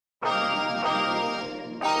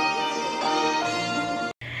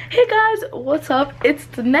Hey guys, what's up? It's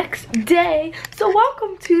the next day, so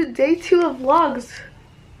welcome to day 2 of vlogs.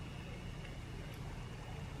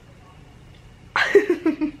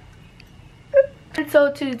 And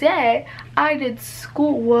so today I did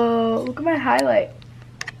school. Whoa, look at my highlight.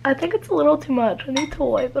 I think it's a little too much. I need to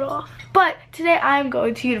wipe it off. But today I'm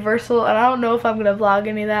going to Universal, and I don't know if I'm gonna vlog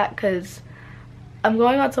any of that because I'm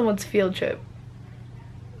going on someone's field trip.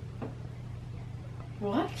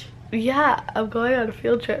 What? Yeah, I'm going on a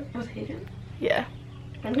field trip. With Hayden? Yeah.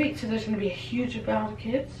 And wait, so there's gonna be a huge amount of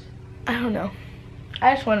kids? I don't know.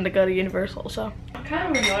 I just wanted to go to Universal, so. I'm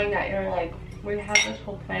kind of annoying that you're like, we had this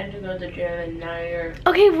whole plan to go to the gym and now you're...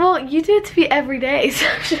 Okay, well, you do it to me every day. So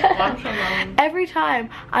I'm every time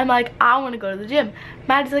I'm like, I want to go to the gym.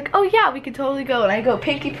 Maddie's like, oh yeah, we could totally go. And I go,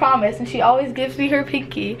 pinky promise. And she always gives me her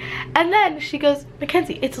pinky. And then she goes,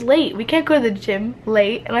 Mackenzie, it's late. We can't go to the gym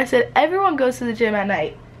late. And I said, everyone goes to the gym at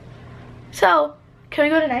night. So, can we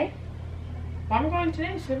go tonight? Well, I'm going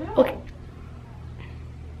today, so no. Okay.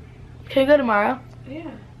 Can we go tomorrow? Yeah.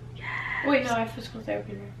 Yes. Wait, no, I have physical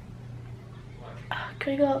therapy tomorrow.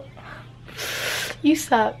 Can we go? You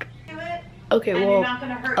suck. Okay, well,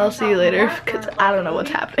 I'll see you later because I don't know what's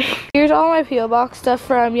happening. Here's all my P.O. Box stuff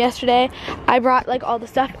from yesterday. I brought like all the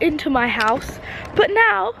stuff into my house. But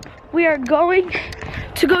now we are going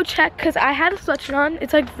to go check because I had a sweatshirt on.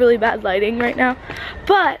 It's like really bad lighting right now.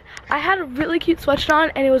 But I had a really cute sweatshirt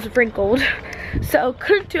on and it was wrinkled. So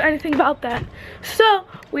couldn't do anything about that. So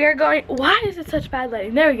we are going, why is it such bad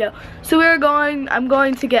lighting? There we go. So we are going, I'm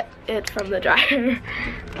going to get it from the dryer.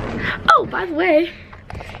 Oh, by the way,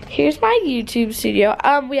 here's my YouTube studio.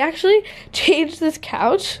 We actually changed this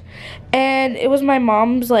couch and it was my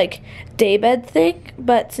mom's like day bed thing,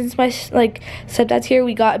 but since my like stepdad's here,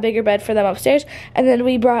 we got a bigger bed for them upstairs, and then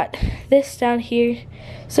we brought this down here.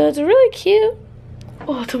 So it's really cute.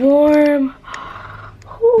 Oh, it's warm.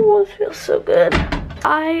 Oh, it feels so good.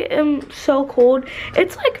 I am so cold.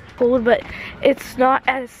 It's like cold, but it's not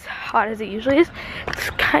as hot as it usually is. It's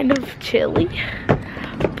kind of chilly,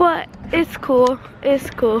 but it's cool. It's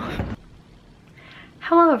cool.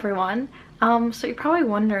 Hello everyone. So you're probably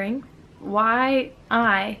wondering why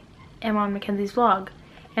I am on Mackenzie's vlog.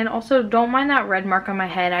 And also, don't mind that red mark on my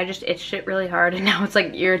head. I just itched it really hard and now it's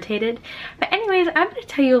like irritated. But anyways, I'm gonna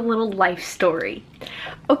tell you a little life story.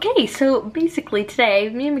 Okay, so basically today,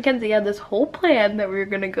 me and Mackenzie had this whole plan that we were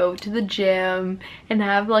gonna go to the gym and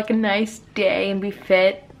have like a nice day and be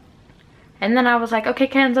fit. And then I was like, okay,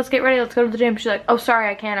 Kenz, let's get ready, let's go to the gym. She's like, oh, sorry,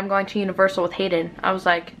 I can't, I'm going to Universal with Hayden. I was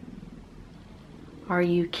like, are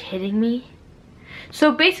you kidding me?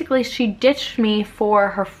 So basically, she ditched me for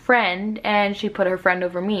her friend, and she put her friend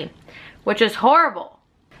over me, which is horrible.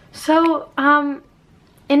 So,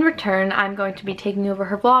 in return, I'm going to be taking over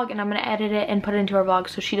her vlog, and I'm going to edit it and put it into her vlog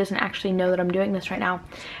so she doesn't actually know that I'm doing this right now.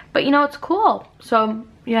 But, you know, it's cool. So,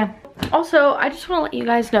 yeah. Also, I just want to let you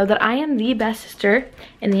guys know that I am the best sister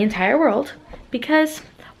in the entire world, because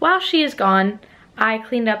while she is gone, I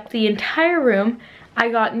cleaned up the entire room. I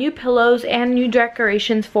got new pillows and new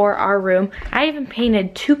decorations for our room. I even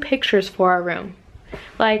painted 2 pictures for our room.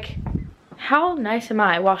 Like, how nice am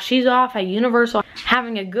I? While she's off at Universal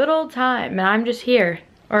having a good old time and I'm just here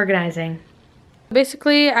organizing.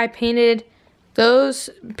 Basically, I painted those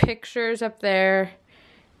pictures up there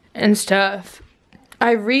and stuff.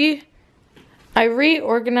 I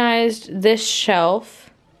reorganized this shelf.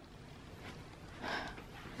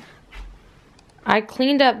 I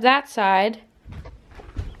cleaned up that side.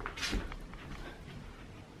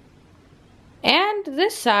 And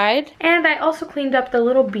this side. And I also cleaned up the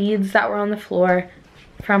little beads that were on the floor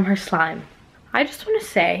from her slime. I just want to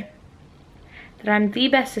say that I'm the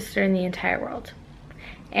best sister in the entire world.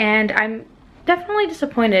 And I'm definitely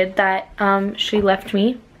disappointed that she left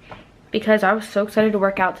me, because I was so excited to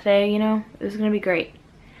work out today, you know. It was going to be great.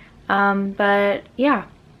 But yeah,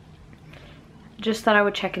 just thought I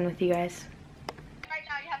would check in with you guys. Right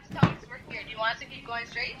now you have to tell me we're here. Do you want us to keep going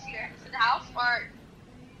straight to the house, or...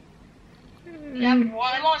 You have one. You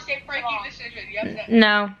want to stay breaking decision. You have to.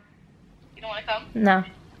 No. You don't want to come? No.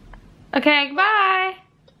 Okay, goodbye.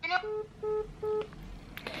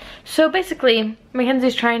 So basically,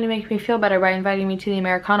 Mackenzie's trying to make me feel better by inviting me to the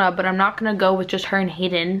Americana, but I'm not gonna go with just her and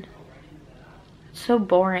Hayden. It's so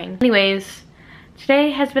boring. Anyways, today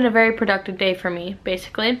has been a very productive day for me,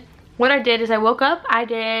 basically. What I did is I woke up, I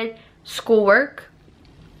did schoolwork,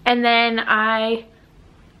 and then I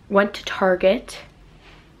went to Target.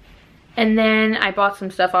 And then I bought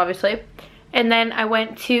some stuff, obviously. And then I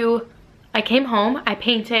came home, I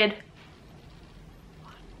painted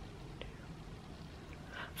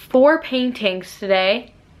 4 paintings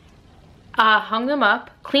today. hung them up,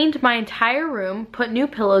 cleaned my entire room, put new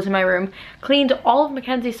pillows in my room, cleaned all of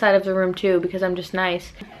Mackenzie's side of the room too because I'm just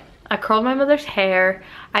nice. I curled my mother's hair.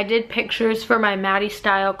 I did pictures for my Maddie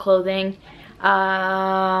style clothing.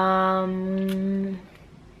 I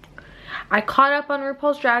caught up on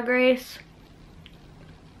RuPaul's Drag Race.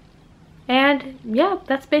 And yeah,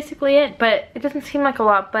 that's basically it. But it doesn't seem like a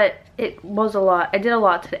lot, but it was a lot. I did a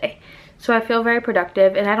lot today. So I feel very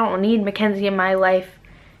productive, and I don't need Mackenzie in my life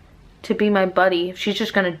to be my buddy. If she's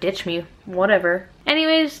just gonna ditch me, whatever.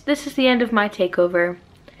 Anyways, this is the end of my takeover.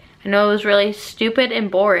 I know it was really stupid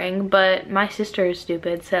and boring, but my sister is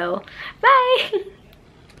stupid, so bye!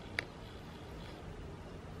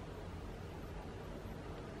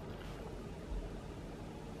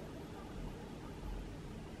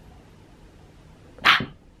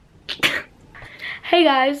 Hey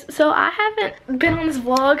guys, so I haven't been on this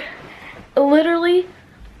vlog literally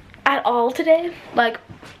at all today. Like,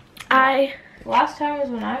 Last time was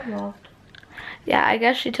when I vlogged. Yeah, I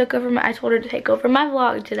guess she took over I told her to take over my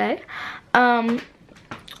vlog today. But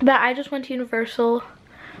I just went to Universal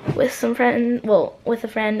with some friends, well, with a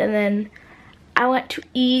friend, and then I went to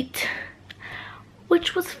eat,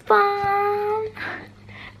 which was fun.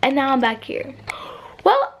 And now I'm back here.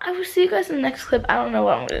 Well, I will see you guys in the next clip. I don't know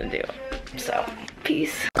what I'm gonna do. So,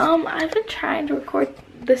 peace. I've been trying to record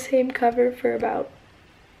the same cover for about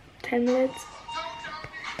 10 minutes.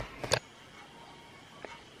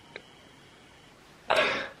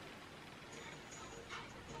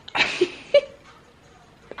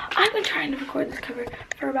 I've been trying to record this cover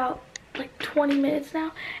for about like 20 minutes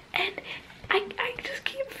now, and I just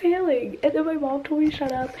keep failing. And then my mom told me to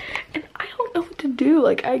shut up, and I don't know what to do.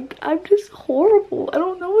 Like, I'm just horrible. I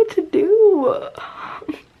don't know what to do.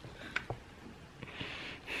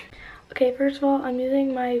 Okay, first of all, I'm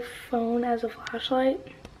using my phone as a flashlight.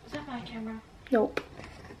 Is that my camera? Nope.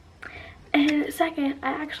 And second,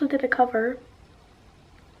 I actually did a cover.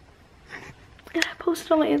 And I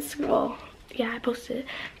posted on my Instagram. Well, yeah, I posted it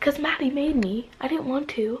because Maddie made me. I didn't want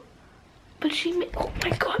to, but she made, oh my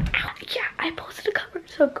god. Yeah, I posted a cover,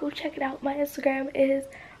 so go check it out. My Instagram is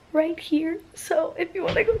right here, so if you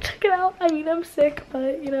want to go check it out. I mean, I'm sick,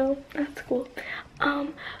 but you know, that's cool.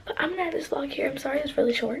 But I'm gonna end this vlog here. I'm sorry it's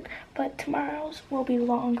really short, but tomorrow's will be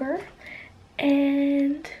longer.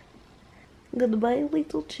 And goodbye,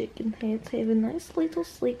 little chicken heads. Have a nice little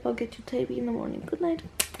sleep. I'll get you Tabby in the morning. Good night.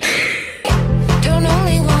 Don't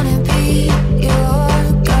only wanna be your